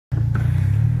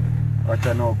Watch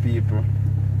out now, people.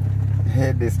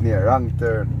 Head this near wrong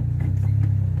turn.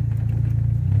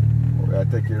 Oh, we are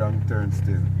taking wrong turn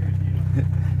still.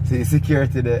 See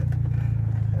security there.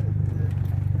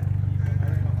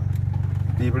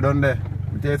 People down there.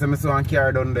 I tell you something, I saw one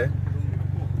car down there.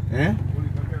 Eh?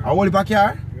 I hold it back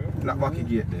car? Lock back the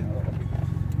gate then.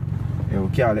 Yeah, we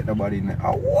can't let nobody in there.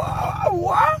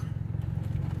 What?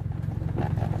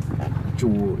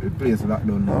 The place locked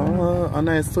down now. A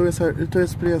nice tourist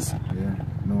place. Yeah,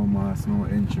 no mask, no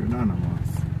entry, none of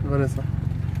mask. What is that?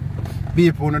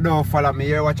 People don't follow me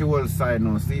here, watch the whole side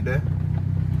now, see there?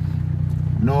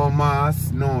 No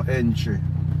mask, no entry.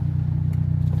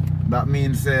 That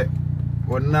means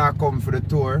when I come for the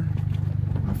tour,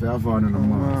 I have on no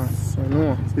mask. I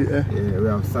know, see Yeah, we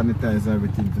have sanitized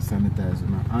everything to sanitize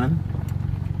and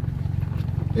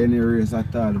any race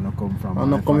at all don't come from. I'm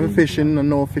not coming fishing,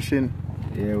 no fishing.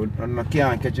 Yeah, we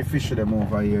can't catch a fish of them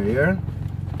over here.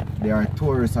 They are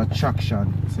tourist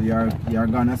attraction. So you're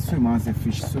gonna swim and see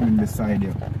fish swimming beside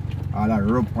you. All that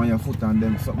rub on your foot and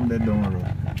them something they don't rub.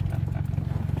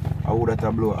 How would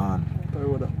that blow on?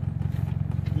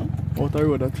 What are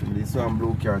you that? This one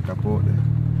blue car top out there.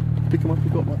 Pick him up,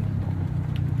 man.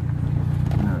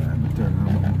 Alright, I'm turning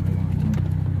him up.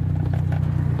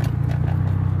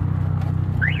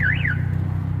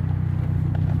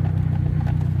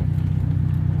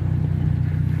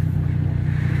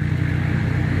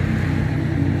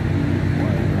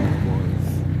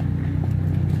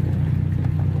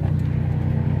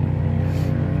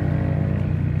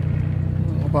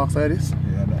 Park side is?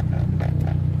 Yeah, that.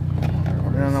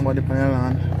 Yeah, nobody on your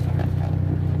land.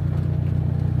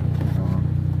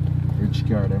 Rich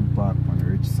car them park on the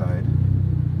rich side.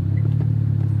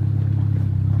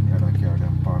 And the other car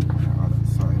them park on the other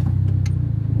side.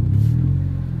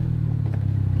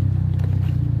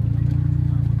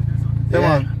 Yeah,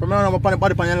 man. From now on, I'm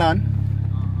on your land.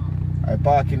 I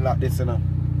parking like this, you know.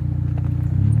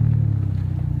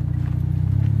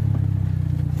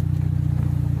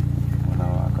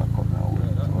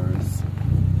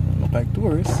 Look like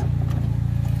tourists.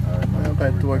 Look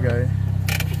like tour guy.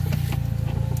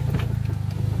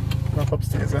 Back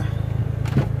upstairs, eh?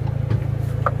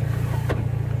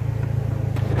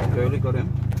 Okay, look at them.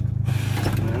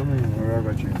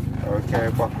 Okay,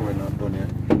 back we're not done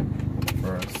yet.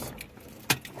 First.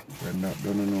 We're not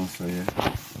done now, so yeah.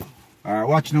 Alright,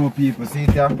 watch now, people. See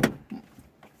it here?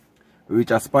 We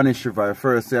reach a Spanish River.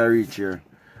 First, I reach here.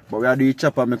 But we are doing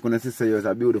chopper, I'm going to say it's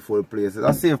a beautiful place. It's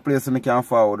a safe place so I can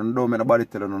forward and don't make nobody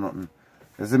tell you nothing.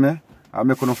 You see me? I'm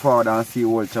going to forward and see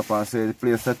old chopper and say the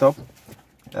place set up.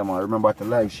 Yeah, man, remember to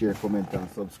like, share, comment and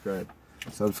subscribe.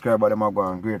 Subscribe, but them are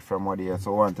going great from what they are.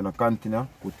 So want to continue,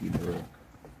 put in the work.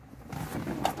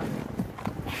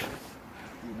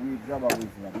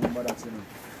 Remember that, you know?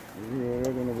 You're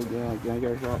going to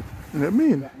get a shot. What do you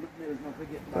mean?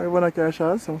 I want to catch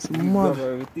shots, I'm so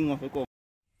mad.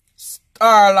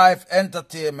 Star Life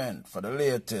Entertainment for the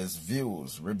latest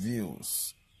views,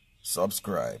 reviews.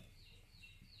 Subscribe.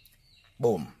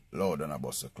 Boom, load on a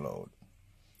bus of cloud.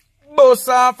 Bust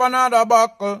off another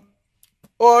buckle.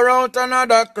 Pour out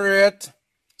another crate.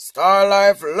 Star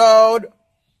Life loud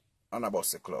on a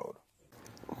bus of cloud.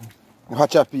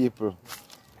 Watch out, people.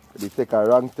 They take a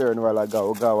wrong turn while I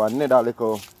go another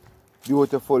little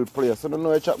beautiful place. I don't know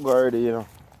where chop go already, you know.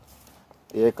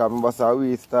 Yeah, because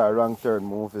we start wrong turn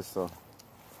move, so.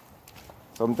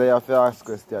 Sometimes you have to ask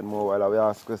questions more while we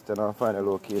ask questions and find a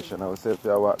location. I will say if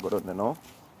you walk go down there now.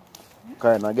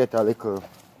 Kind of get a little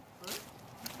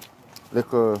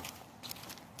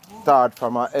start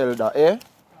from an elder, eh?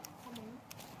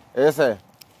 You say?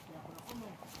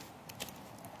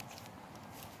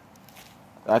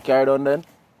 I carry down then?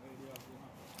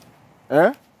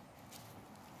 Eh?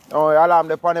 Oh, your alarm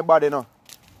dey on the body now.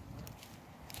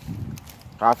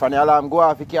 Because when the alarm go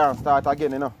off, you can't start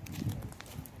again, you know.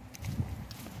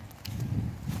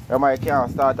 You might can't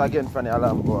start again when the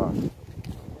alarm go off.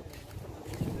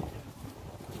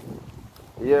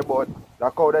 Yeah, but the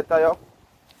cow they tie up.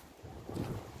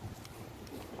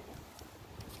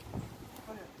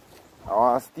 I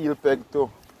want a steel peg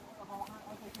too.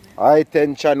 High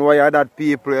tension wire that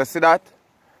people, you see that?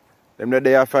 Them the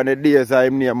day from the days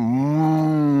I'm near.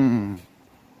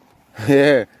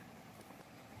 Yeah.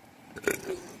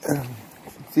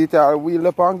 See it all wheel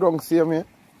up on ground, see me?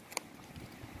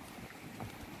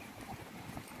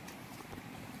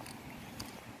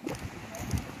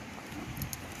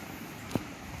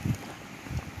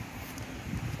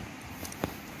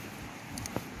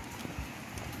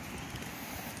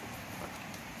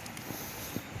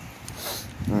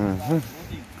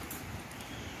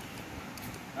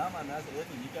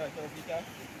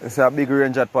 It's a big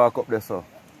range at park up there, so.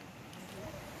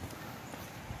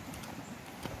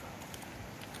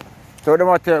 So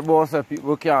them tell about say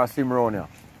people can't swim around here.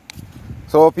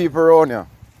 So people around here.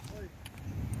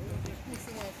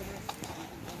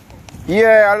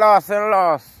 Yeah, I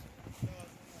lost.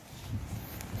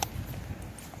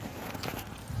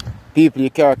 People you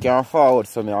can't forward,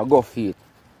 so me I go feet.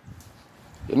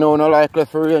 You know, not like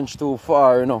left range too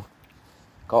far, you know.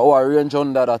 Cause our range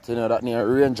under that, you know, that near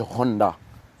range under.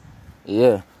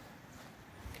 Yeah.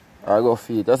 I go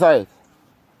feet, that's right.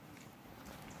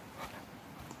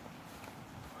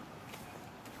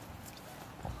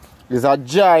 There's a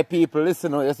joy, people.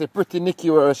 Listen, you see Pretty Nicky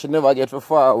World, she never get for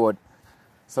forward.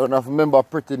 So now remember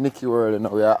Pretty Nicky World, you know,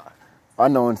 we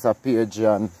announce a page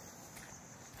and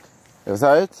is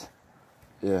that it?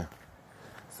 Yeah.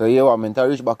 So you want me to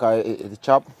reach back at the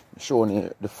chop, showing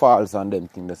you the falls and them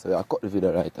things. So I cut the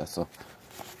video right there. So.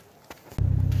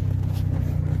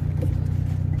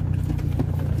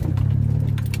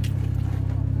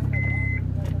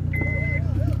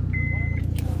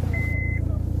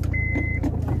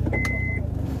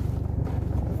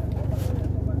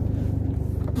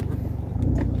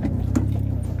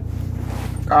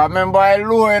 I remember I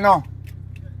low, you know.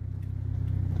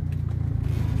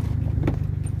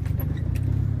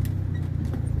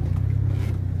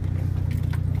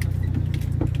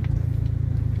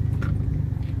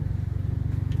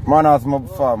 Man, that's my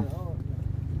farm.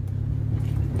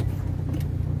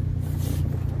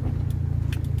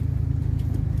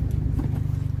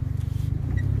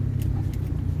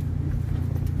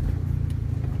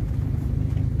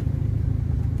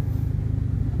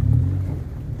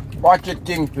 Watch it,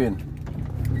 Kingpin.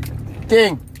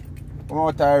 King, come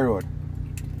out the road.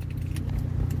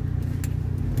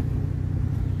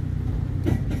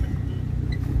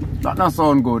 That not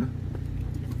sound good.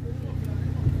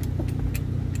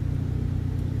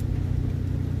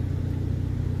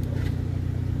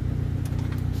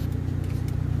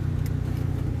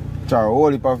 A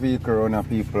whole heap of vehicles around and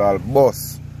people all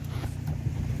bus.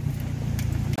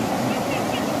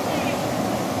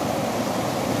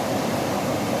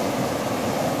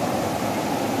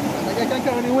 I can't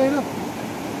carry anyway now.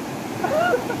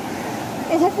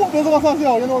 There's a foot, there's a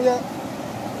social, you know, yeah.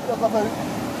 That's a very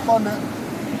fun there.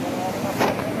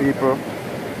 People,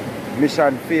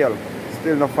 mission failed.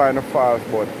 Still not find the falls,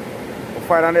 but we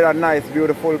find another nice,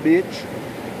 beautiful beach.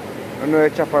 I know you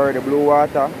chop already blue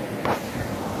water.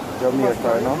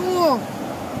 Jamaica, you know?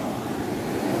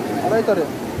 Right there.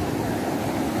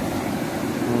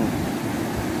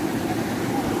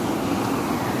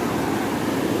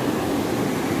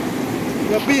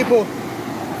 The people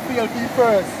feel key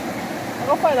first. I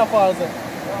don't find a falls there.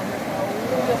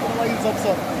 Just want to ease up,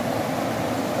 so. I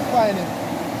find him.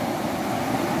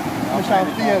 Mission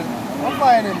failed. I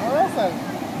find him. What else?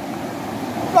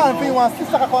 I'm planning for you one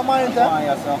sister to come mine,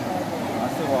 Yes, sir. I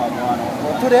see what I'm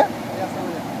going on. Today?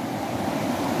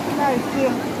 Nice,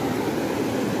 yeah.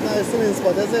 Nice swimming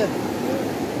spot, that's it.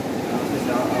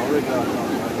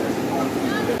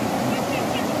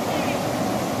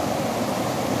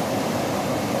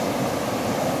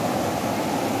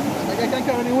 I can't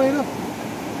carry anyway now.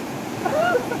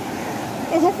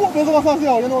 There's a foot, there's a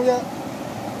social, you know, yeah.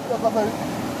 That's a very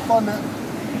fun there.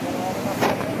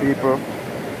 People,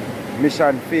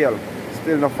 mission failed.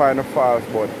 Still not find the falls,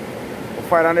 but we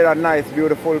find another nice,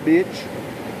 beautiful beach.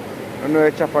 I know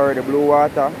you chop already blue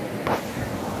water.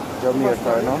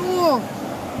 Jamaica, you know?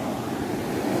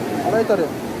 Right there.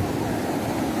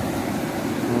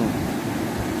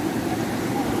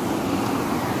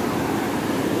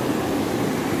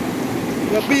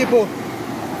 The people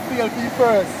feel key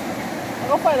first. I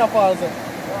don't find a falls there.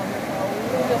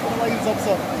 Just want to ease up,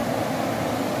 so.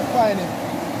 I find him.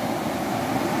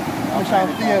 Mission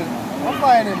failed. I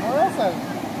find him. What else?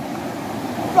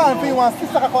 I'm planning for you one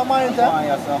sister to come mine,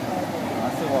 Yes, sir. I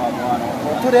see what I'm going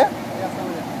on. Today?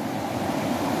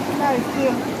 Nice,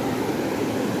 yeah.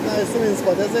 Nice swimming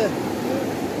spot, that's it.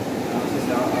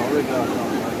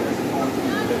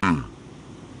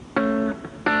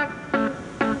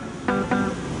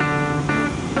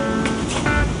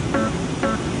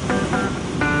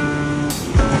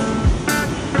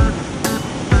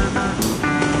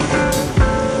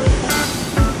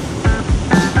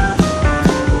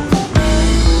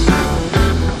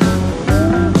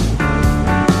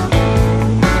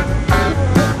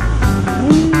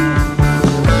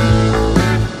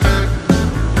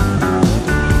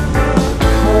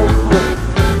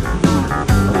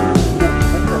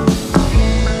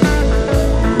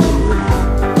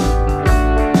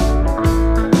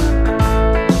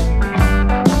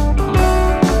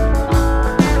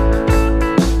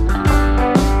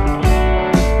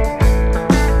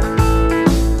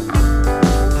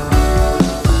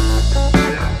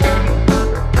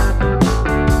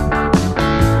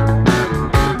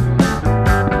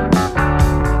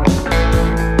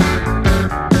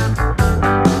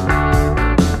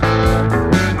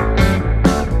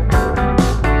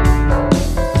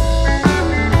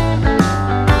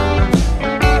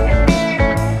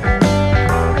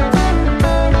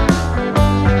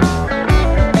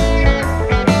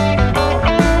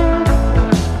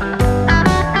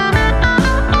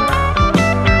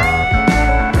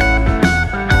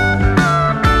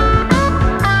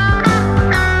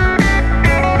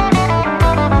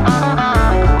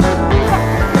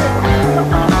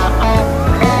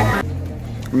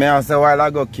 Me I say while I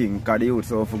go King, because the youth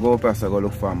so if we go up so go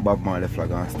look for Bob Marley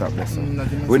flag and stop this. So.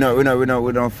 We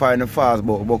don't find the fast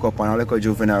but buck up and a little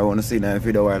juvenile I want to see that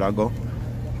video while I go.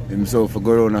 Himself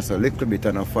go around us a little bit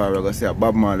and far we go see a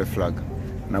Bob Marley flag.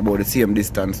 And about the same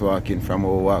distance walking from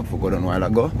our walk for go down while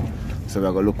ago. So we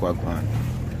go look what on.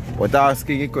 But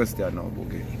asking a question now,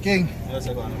 Boogie. King,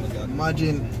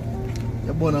 imagine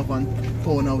you're born up on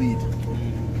pound of weed.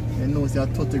 You know you're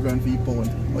 30 grand for your pound.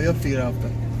 How you feel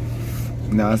after?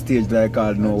 Now stage like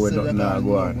all no we don't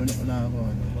go on.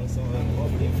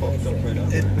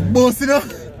 It boss, you know?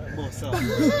 Boss up.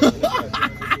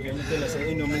 You tell us,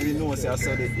 you know, maybe know say I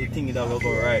saw the thing that will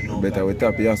go right now. Better we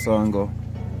tap your song go.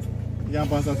 Yeah,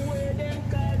 pass us.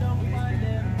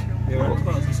 Yeah,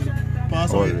 pass us.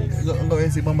 Pass us. Go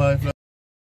and see Bob Marley flag.